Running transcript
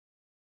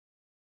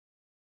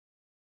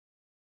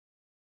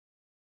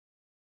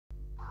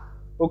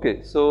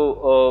Okay,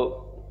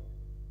 so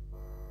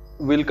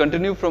we'll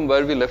continue from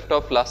where we left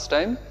off last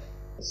time.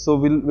 So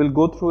we'll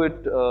go through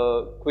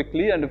it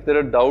quickly, and if there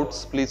are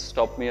doubts, please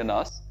stop me and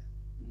ask.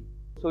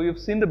 So you've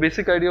seen the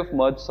basic idea of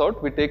merge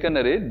sort. We take an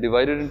array,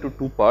 divide it into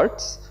two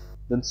parts,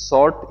 then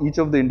sort each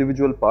of the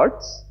individual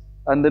parts,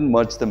 and then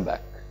merge them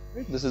back.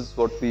 Right? This is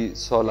what we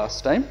saw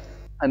last time.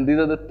 And these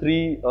are the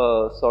three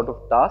sort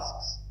of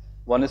tasks.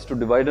 One is to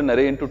divide an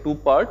array into two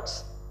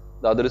parts.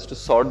 The other is to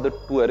sort the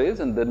two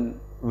arrays, and then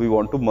we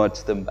want to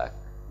merge them back.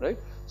 Right?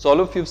 So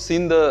all of you have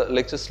seen the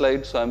lecture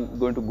slides, so I'm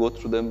going to go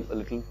through them a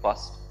little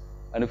fast.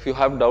 And if you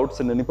have doubts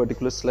in any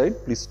particular slide,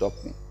 please stop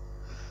me.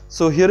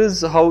 So here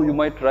is how you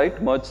might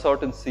write merge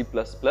sort in C++.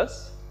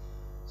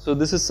 So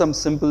this is some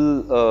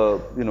simple,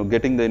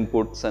 getting the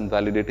inputs and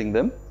validating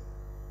them.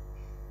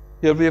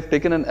 Here we have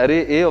taken an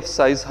array A of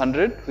size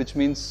 100, which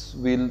means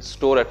we'll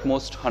store at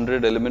most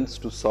 100 elements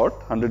to sort,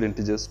 100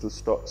 integers to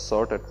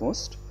sort at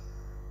most.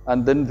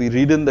 And then we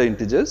read in the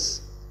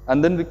integers,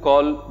 and then we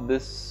call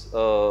this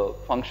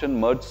function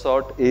merge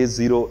sort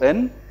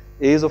A0n.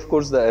 A is of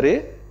course the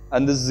array,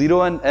 and this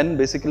 0 and n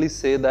basically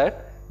say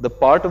that the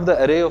part of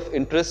the array of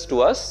interest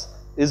to us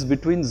is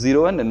between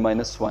 0 and n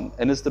minus 1.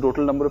 N is the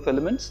total number of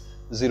elements,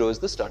 0 is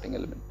the starting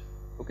element.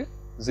 Okay,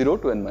 0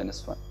 to n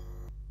minus 1.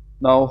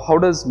 Now, how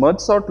does merge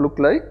sort look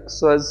like?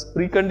 So, as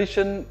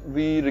precondition,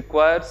 we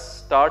require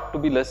start to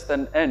be less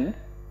than end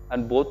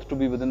and both to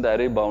be within the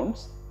array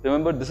bounds.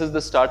 Remember, this is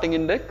the starting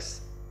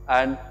index,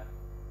 and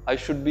I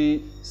should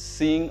be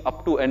seeing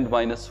up to end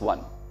minus 1.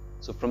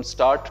 So, from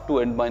start to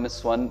end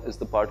minus 1 is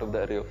the part of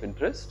the array of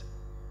interest.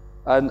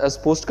 And as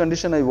post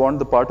condition, I want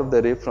the part of the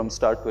array from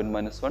start to n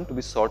minus 1 to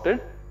be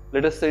sorted,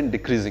 let us say in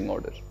decreasing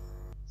order.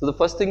 So, the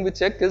first thing we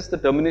check is the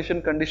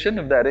termination condition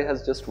if the array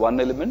has just one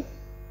element,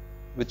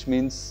 which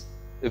means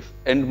if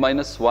end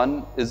minus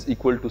 1 is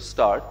equal to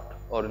start,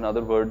 or in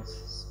other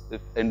words,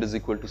 if end is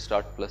equal to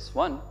start plus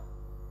 1,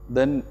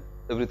 then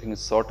everything is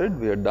sorted,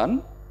 we are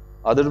done.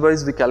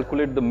 Otherwise, we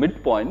calculate the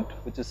midpoint,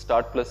 which is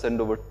start plus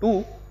end over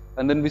 2,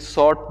 and then we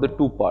sort the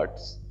two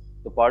parts,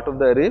 the part of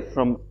the array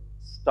from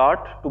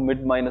start to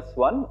mid minus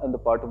 1 and the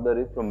part of the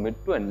array from mid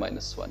to end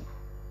minus 1.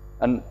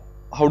 And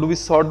how do we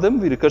sort them?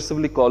 We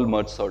recursively call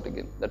merge sort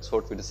again. That's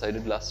what we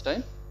decided last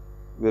time.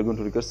 We are going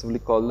to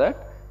recursively call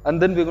that. And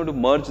then we are going to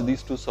merge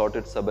these two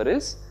sorted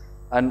subarrays.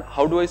 And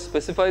how do I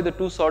specify the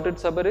two sorted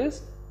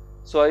subarrays?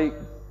 So I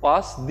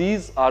pass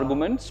these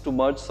arguments to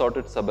merge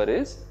sorted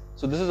subarrays.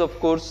 So this is of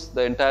course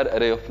the entire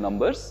array of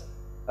numbers.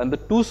 And the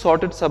two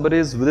sorted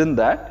subarrays within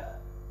that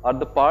are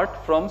the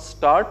part from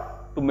start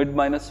to mid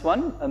minus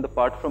 1 and the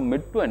part from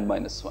mid to end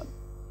minus 1.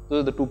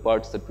 Those are the two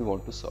parts that we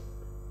want to sort,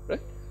 right?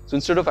 So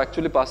instead of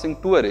actually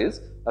passing two arrays,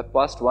 I've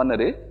passed one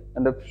array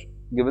and I've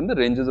given the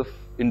ranges of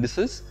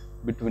indices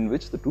between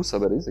which the two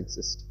subarrays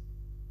exist.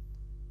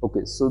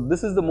 Okay, so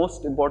this is the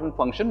most important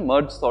function,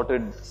 merge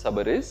sorted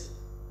subarrays.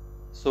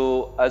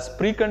 So as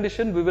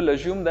precondition, we will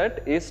assume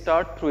that A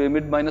start through A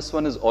mid minus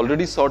 1 is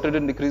already sorted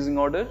in decreasing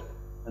order,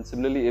 and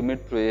similarly A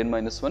mid through A n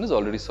minus 1 is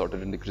already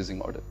sorted in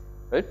decreasing order.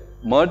 Right?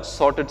 Merge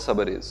sorted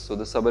subarrays. So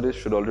the subarrays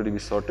should already be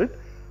sorted.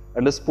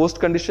 And as post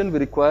condition, we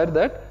require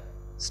that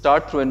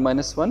start through n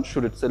minus 1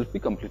 should itself be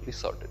completely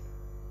sorted.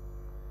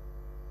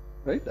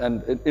 Right?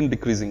 And in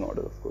decreasing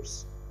order, of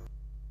course.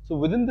 So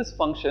within this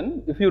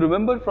function, if you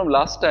remember from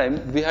last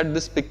time, we had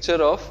this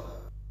picture of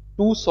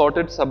two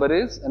sorted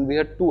subarrays and we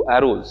had two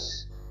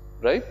arrows,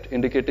 right?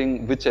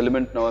 Indicating which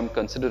element now I'm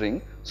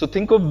considering. So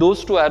think of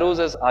those two arrows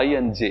as I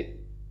and j.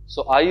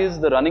 So I is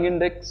the running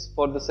index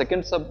for the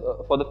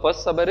for the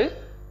first subarray,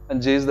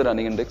 and j is the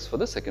running index for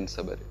the second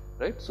subarray,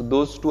 right? So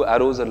those two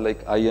arrows are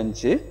like I and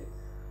j.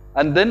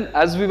 And then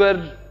as we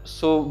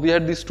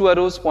had these two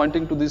arrows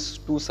pointing to these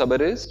two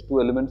subarrays, two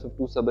elements of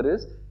two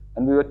subarrays,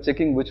 and we were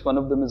checking which one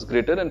of them is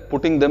greater and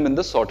putting them in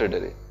the sorted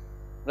array,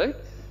 right?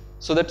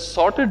 So that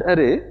sorted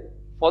array,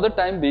 for the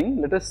time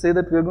being, let us say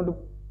that we are going to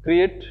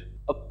create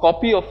a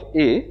copy of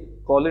A,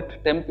 call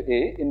it temp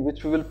A, in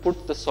which we will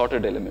put the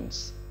sorted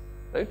elements.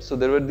 Right? So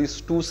there were these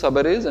two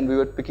subarrays and we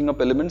were picking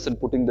up elements and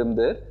putting them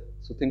there.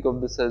 So think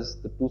of this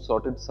as the two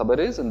sorted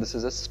subarrays and this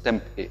is as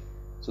temp A.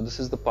 So this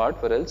is the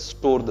part where I'll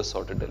store the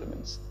sorted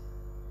elements.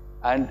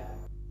 And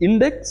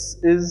index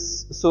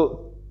is,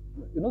 so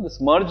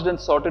this merged and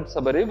sorted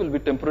subarray will be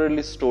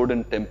temporarily stored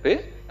in temp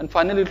A, and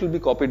finally it will be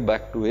copied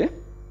back to A.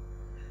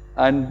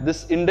 And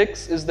this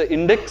index is the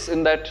index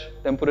in that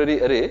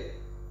temporary array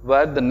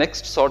where the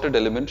next sorted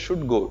element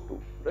should go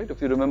to. Right?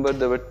 If you remember,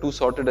 there were two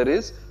sorted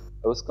arrays.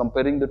 I was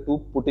comparing the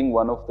two, putting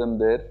one of them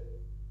there,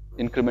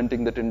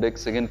 incrementing that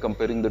index, again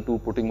comparing the two,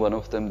 putting one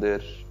of them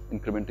there,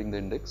 incrementing the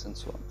index, and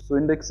so on. So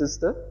index is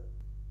the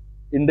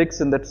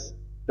index in that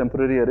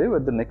temporary array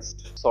where the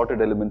next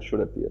sorted element should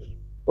appear.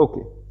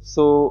 Okay,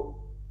 so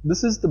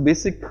this is the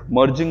basic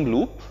merging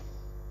loop.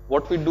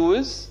 What we do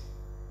is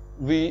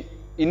we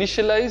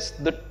initialize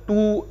the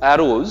two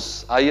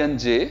arrows I and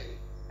j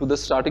to the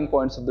starting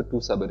points of the two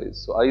subarrays.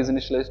 So I is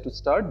initialized to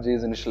start, j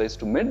is initialized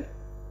to mid,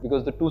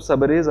 because the two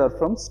subarrays are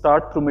from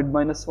start through mid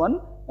minus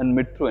 1 and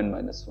mid through n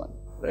minus 1,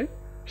 right?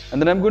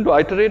 And then I'm going to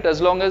iterate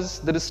as long as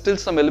there is still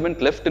some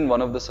element left in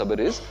one of the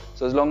subarrays.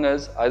 So as long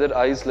as either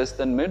I is less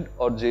than mid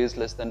or j is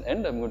less than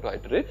end, I'm going to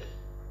iterate.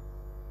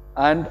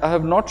 And I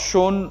have not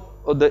shown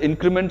the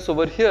increments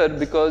over here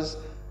because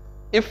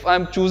if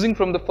I'm choosing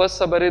from the first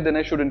subarray, then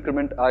I should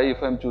increment I.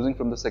 If I'm choosing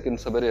from the second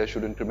subarray, I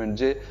should increment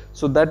j.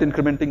 So that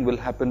incrementing will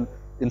happen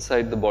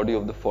inside the body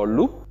of the for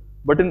loop.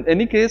 But in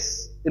any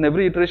case, in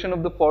every iteration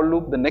of the for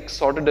loop, the next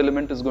sorted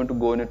element is going to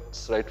go in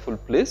its rightful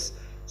place.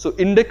 So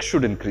index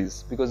should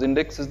increase because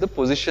index is the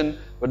position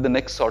where the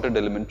next sorted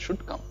element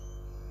should come.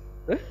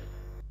 Right?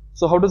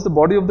 So how does the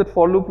body of that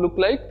for loop look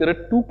like? There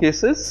are two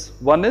cases.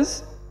 One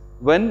is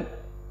when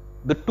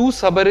the two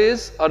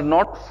subarrays are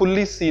not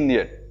fully seen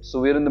yet. So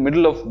we are in the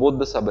middle of both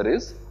the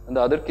subarrays, and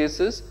the other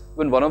case is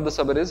when one of the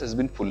subarrays has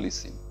been fully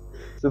seen.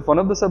 So if one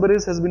of the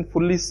subarrays has been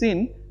fully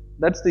seen,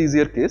 that's the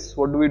easier case.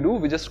 What do?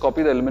 We just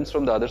copy the elements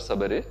from the other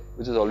subarray,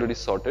 which is already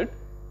sorted,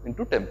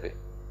 into temp A.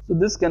 So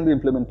this can be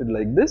implemented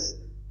like this.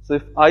 So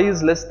if I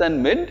is less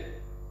than mid,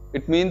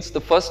 it means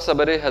the first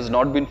subarray has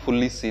not been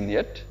fully seen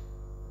yet,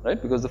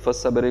 right? Because the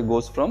first subarray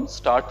goes from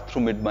start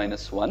through mid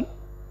minus 1.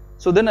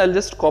 So then I'll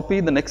just copy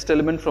the next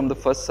element from the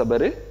first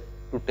subarray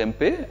to temp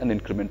A and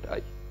increment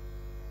I.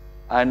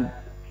 And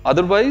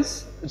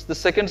otherwise, it's the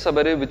second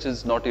subarray which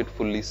is not yet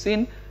fully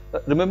seen.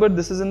 Remember,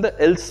 this is in the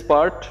else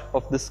part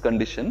of this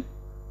condition.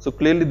 So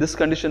clearly this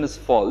condition is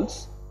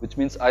false, which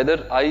means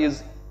either I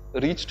is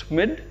reached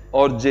mid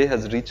or j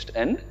has reached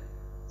end.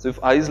 So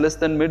if I is less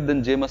than mid,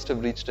 then j must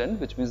have reached end,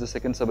 which means the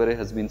second subarray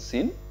has been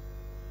seen.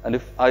 And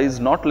if I is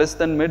not less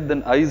than mid,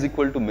 then I is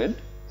equal to mid,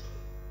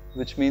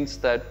 which means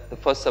that the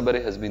first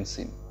subarray has been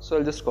seen. So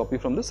I'll just copy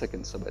from the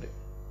second subarray,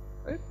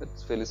 right?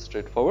 That's fairly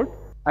straightforward.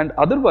 And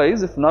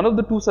otherwise, if none of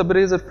the two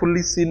subarrays are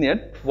fully seen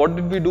yet, what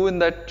did we do in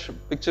that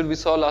picture we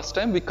saw last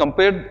time? We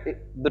compared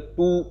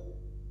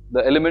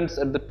the elements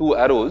at the two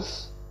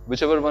arrows,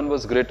 whichever one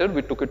was greater,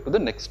 we took it to the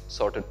next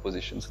sorted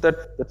position. So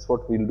that's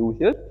what we'll do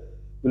here.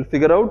 We'll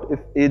figure out if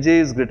aj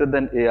is greater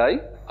than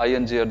ai, I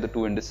and j are the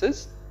two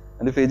indices.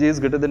 And if aj is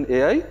greater than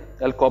ai,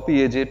 I'll copy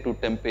aj to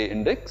temp A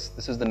index.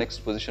 This is the next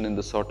position in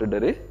the sorted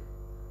array.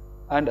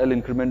 And I'll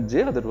increment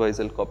j,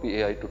 otherwise I'll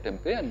copy ai to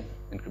temp A and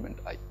increment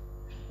I.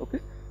 Okay.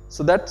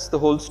 So that's the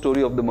whole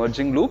story of the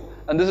merging loop,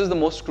 and this is the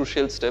most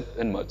crucial step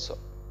in merge sort.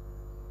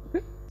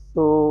 Okay.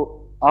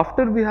 So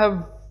after we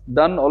have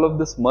done all of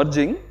this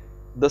merging,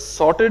 the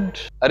sorted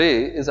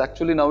array is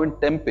actually now in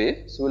temp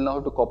A, so we'll now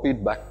have to copy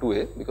it back to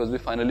A because we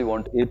finally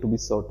want A to be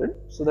sorted.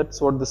 So that's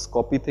what this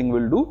copy thing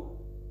will do,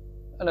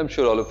 and I'm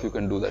sure all of you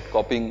can do that,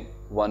 copying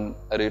one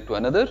array to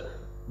another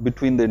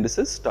between the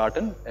indices start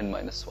and n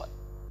minus 1.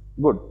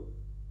 Good.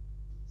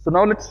 So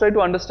now let's try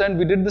to understand,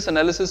 we did this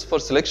analysis for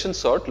selection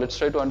sort, let's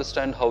try to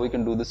understand how we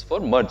can do this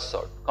for merge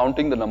sort,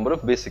 counting the number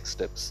of basic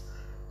steps.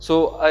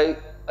 So I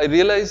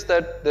realized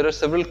that there are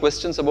several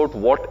questions about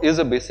what is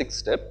a basic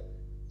step.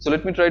 So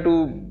let me try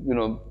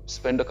to,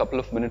 spend a couple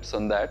of minutes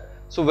on that.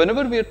 So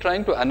whenever we are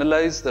trying to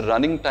analyze the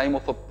running time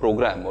of a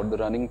program or the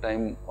running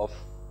time of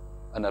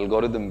an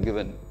algorithm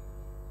given,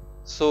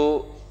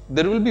 so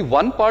there will be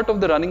one part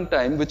of the running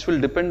time which will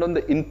depend on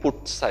the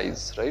input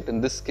size, right? In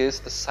this case,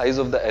 the size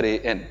of the array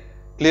n.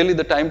 Clearly,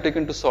 the time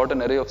taken to sort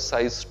an array of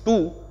size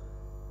 2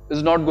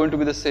 is not going to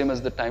be the same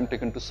as the time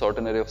taken to sort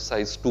an array of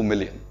size 2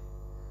 million,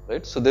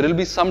 right? So there will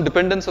be some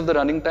dependence of the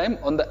running time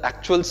on the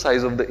actual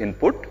size of the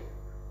input,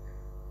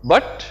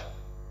 but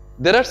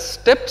there are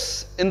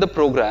steps in the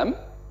program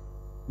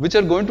which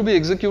are going to be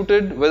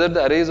executed whether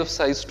the array is of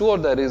size 2 or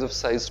the array is of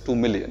size 2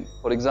 million.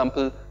 For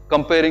example,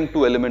 comparing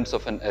two elements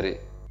of an array,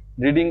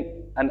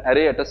 reading an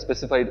array at a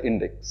specified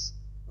index,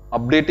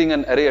 updating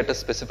an array at a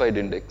specified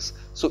index.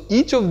 So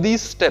each of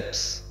these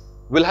steps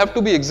will have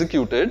to be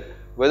executed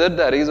whether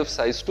the array is of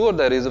size 2 or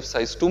the array is of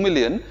size 2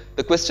 million.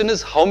 The question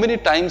is how many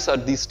times are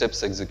these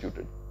steps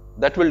executed?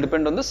 That will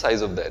depend on the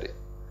size of the array.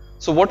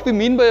 So what we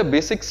mean by a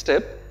basic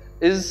step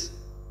is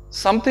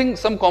some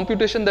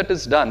computation that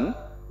is done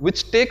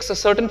which takes a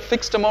certain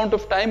fixed amount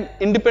of time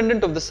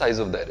independent of the size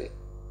of the array.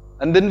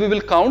 And then we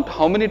will count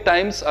how many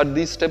times are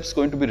these steps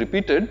going to be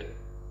repeated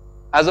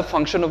as a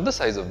function of the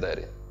size of the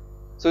array.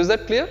 So is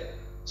that clear?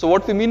 So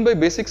what we mean by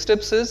basic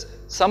steps is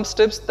some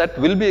steps that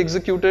will be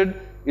executed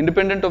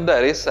independent of the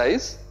array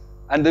size,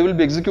 and they will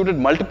be executed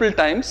multiple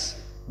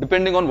times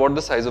depending on what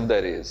the size of the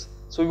array is.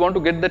 So we want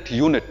to get that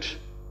unit.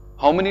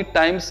 How many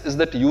times is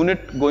that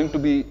unit going to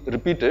be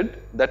repeated?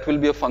 That will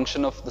be a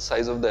function of the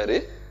size of the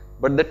array,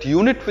 but that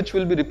unit which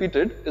will be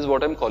repeated is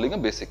what I'm calling a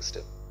basic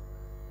step.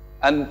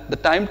 And the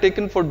time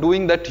taken for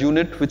doing that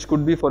unit, which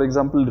could be, for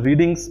example,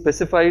 reading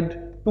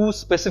two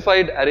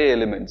specified array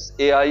elements,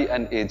 ai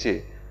and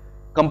aj,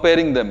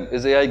 comparing them,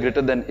 is ai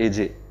greater than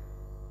aj,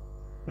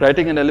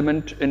 writing an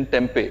element in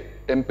temp A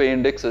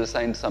index is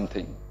assigned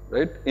something,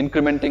 right,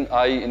 incrementing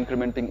I,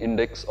 incrementing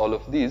index, all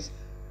of these.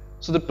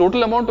 So the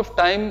total amount of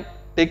time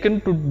taken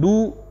to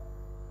do,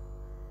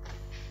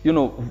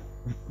 to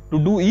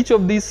do each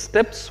of these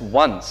steps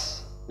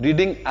once,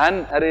 reading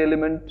an array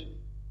element,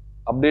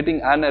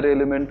 updating an array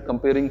element,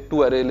 comparing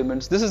two array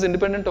elements, this is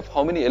independent of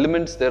how many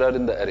elements there are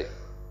in the array.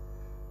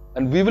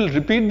 And we will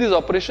repeat these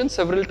operations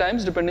several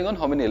times depending on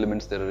how many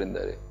elements there are in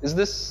the array. Is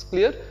this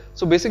clear?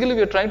 So basically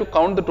we are trying to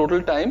count the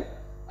total time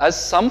as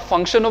some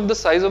function of the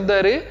size of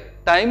the array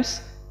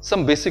times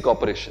some basic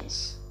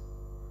operations.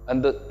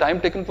 And the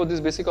time taken for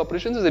these basic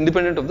operations is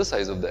independent of the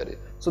size of the array.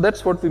 So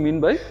that's what we mean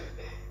by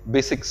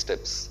basic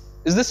steps.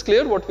 Is this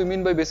clear what we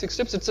mean by basic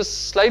steps? It's a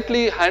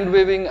slightly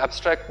hand-waving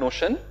abstract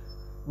notion,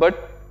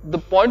 but the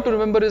point to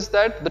remember is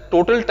that the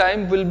total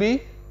time will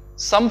be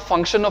some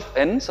function of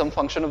n, some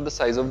function of the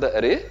size of the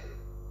array,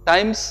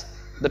 times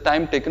the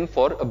time taken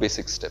for a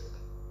basic step.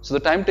 So the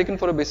time taken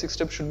for a basic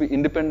step should be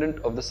independent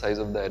of the size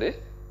of the array.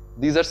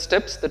 These are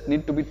steps that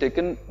need to be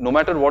taken no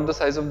matter what the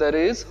size of the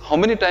array is. How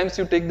many times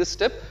you take this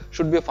step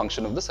should be a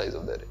function of the size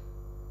of the array.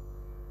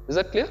 Is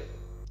that clear?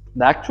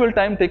 The actual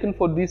time taken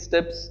for these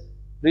steps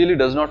really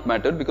does not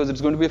matter because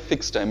it's going to be a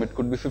fixed time. It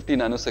could be 50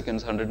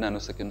 nanoseconds, 100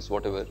 nanoseconds,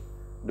 whatever,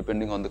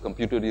 depending on the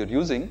computer you're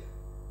using.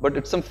 But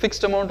it's some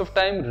fixed amount of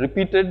time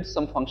repeated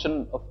some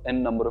function of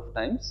n number of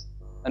times,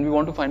 and we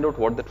want to find out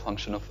what that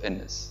function of n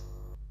is.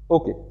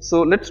 Okay,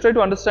 so let's try to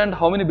understand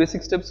how many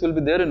basic steps will be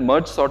there in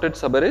merge sorted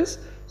subarrays.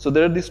 So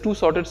there are these two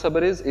sorted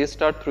subarrays, A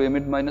star through A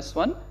mid minus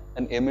 1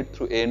 and A mid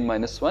through A n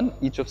minus 1,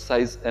 each of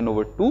size n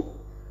over 2.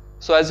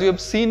 So as you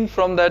have seen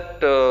from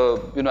that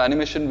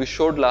animation we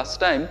showed last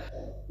time,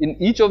 in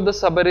each of the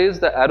subarrays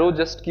the arrow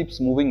just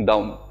keeps moving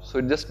down. So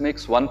it just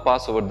makes one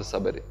pass over the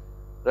subarray,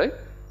 right?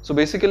 So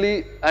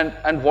basically,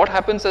 and what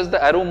happens as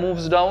the arrow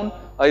moves down,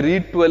 I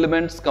read two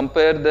elements,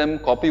 compare them,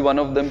 copy one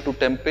of them to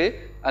temp A,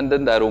 and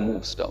then the arrow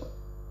moves down,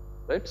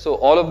 right? So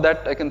all of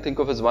that I can think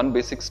of as one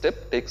basic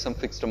step, takes some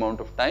fixed amount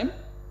of time.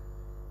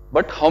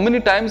 But how many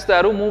times the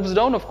arrow moves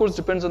down, of course,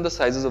 depends on the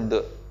sizes of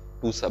the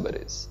two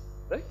subarrays,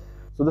 right?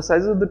 So the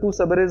sizes of the two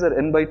subarrays are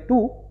n by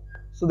 2,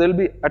 so there will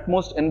be at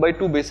most n by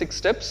 2 basic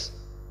steps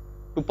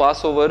to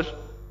pass over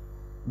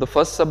the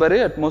first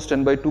subarray, at most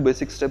n by 2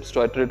 basic steps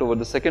to iterate over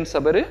the second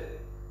subarray.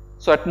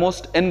 So at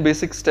most n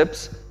basic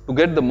steps to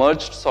get the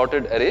merged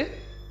sorted array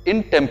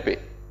in temp A,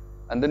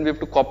 and then we have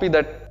to copy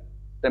that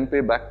temp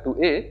A back to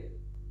A.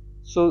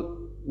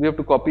 So we have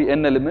to copy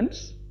n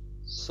elements,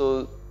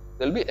 so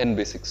there will be n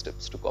basic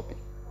steps to copy,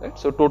 right?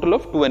 So total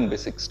of 2n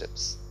basic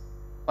steps,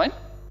 fine.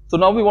 So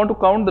now we want to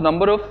count the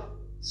number of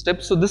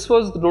steps. So this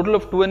was the total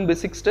of 2n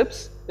basic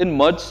steps in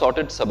merge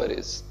sorted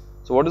subarrays.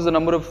 So what is the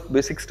number of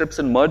basic steps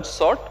in merge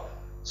sort?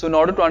 So in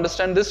order to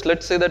understand this,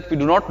 let's say that we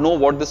do not know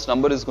what this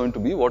number is going to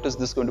be, what is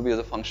this going to be as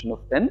a function of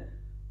n,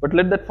 but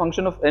let that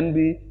function of n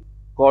be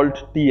called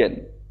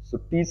Tn. So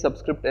T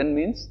subscript n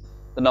means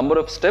the number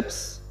of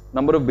steps,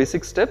 number of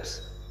basic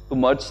steps to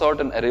merge sort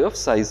an array of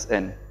size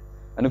n.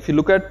 And if you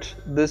look at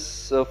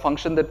this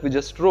function that we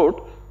just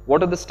wrote,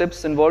 what are the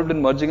steps involved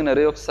in merging an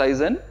array of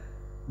size n?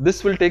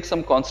 This will take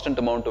some constant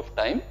amount of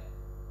time,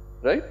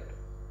 right?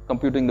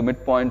 Computing the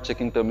midpoint,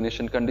 checking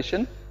termination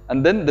condition,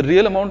 and then the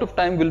real amount of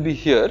time will be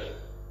here.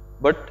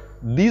 But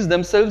these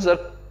themselves are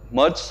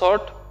merge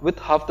sort with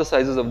half the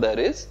sizes of the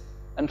arrays,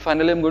 and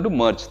finally I'm going to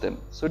merge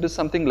them. So it is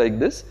something like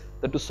this,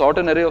 that to sort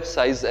an array of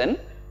size n,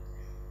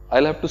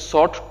 I'll have to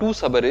sort two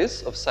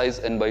subarrays of size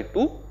n by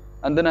 2,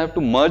 and then I have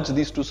to merge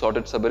these two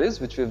sorted subarrays,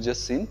 which we have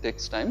just seen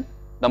takes time,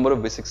 number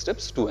of basic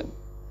steps 2n,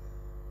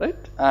 right?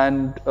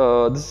 And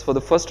this is for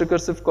the first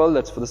recursive call,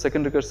 that's for the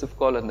second recursive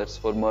call, and that's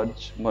for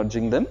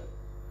merging them.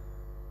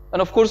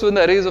 And of course when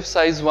the array is of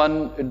size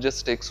 1, it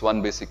just takes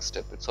one basic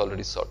step, it's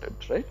already sorted,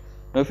 right?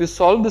 Now if you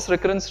solve this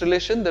recurrence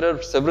relation, there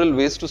are several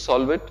ways to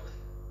solve it.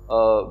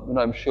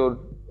 I'm sure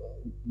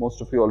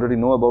most of you already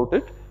know about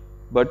it,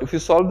 but if you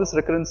solve this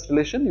recurrence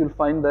relation, you'll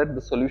find that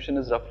the solution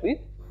is roughly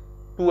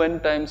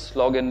 2n times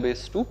log n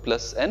base 2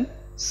 plus n,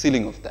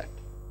 ceiling of that.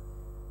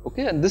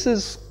 Okay, and this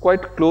is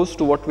quite close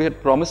to what we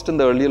had promised in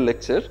the earlier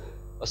lecture,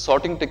 a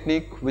sorting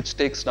technique which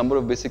takes number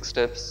of basic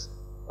steps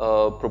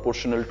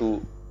proportional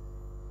to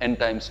n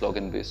times log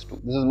n base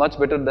 2. This is much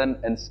better than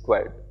n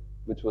squared,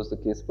 which was the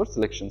case for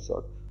selection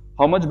sort.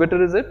 How much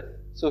better is it?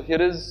 So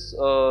here is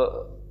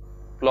a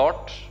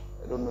plot,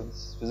 I don't know if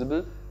it's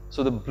visible.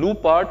 So the blue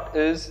part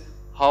is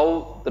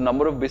how the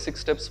number of basic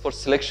steps for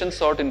selection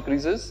sort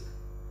increases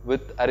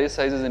with array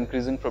sizes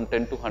increasing from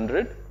 10 to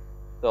 100.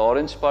 The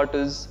orange part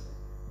is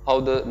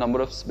how the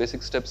number of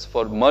basic steps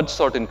for merge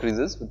sort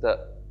increases with the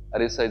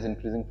array size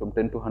increasing from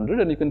 10 to 100,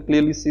 and you can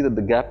clearly see that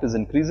the gap is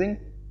increasing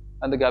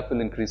and the gap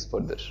will increase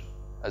further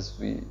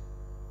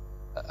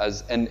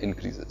as n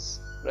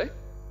increases, right?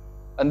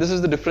 And this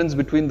is the difference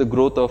between the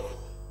growth of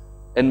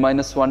n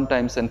minus 1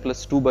 times n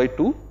plus 2 by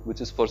 2,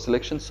 which is for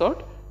selection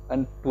sort,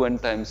 and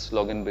 2n times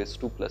log n base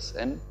 2 plus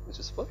n, which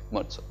is for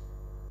merge sort.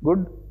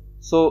 Good.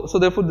 So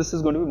therefore this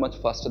is going to be much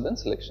faster than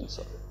selection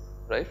sort,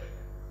 right?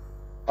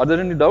 Are there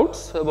any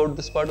doubts about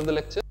this part of the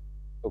lecture?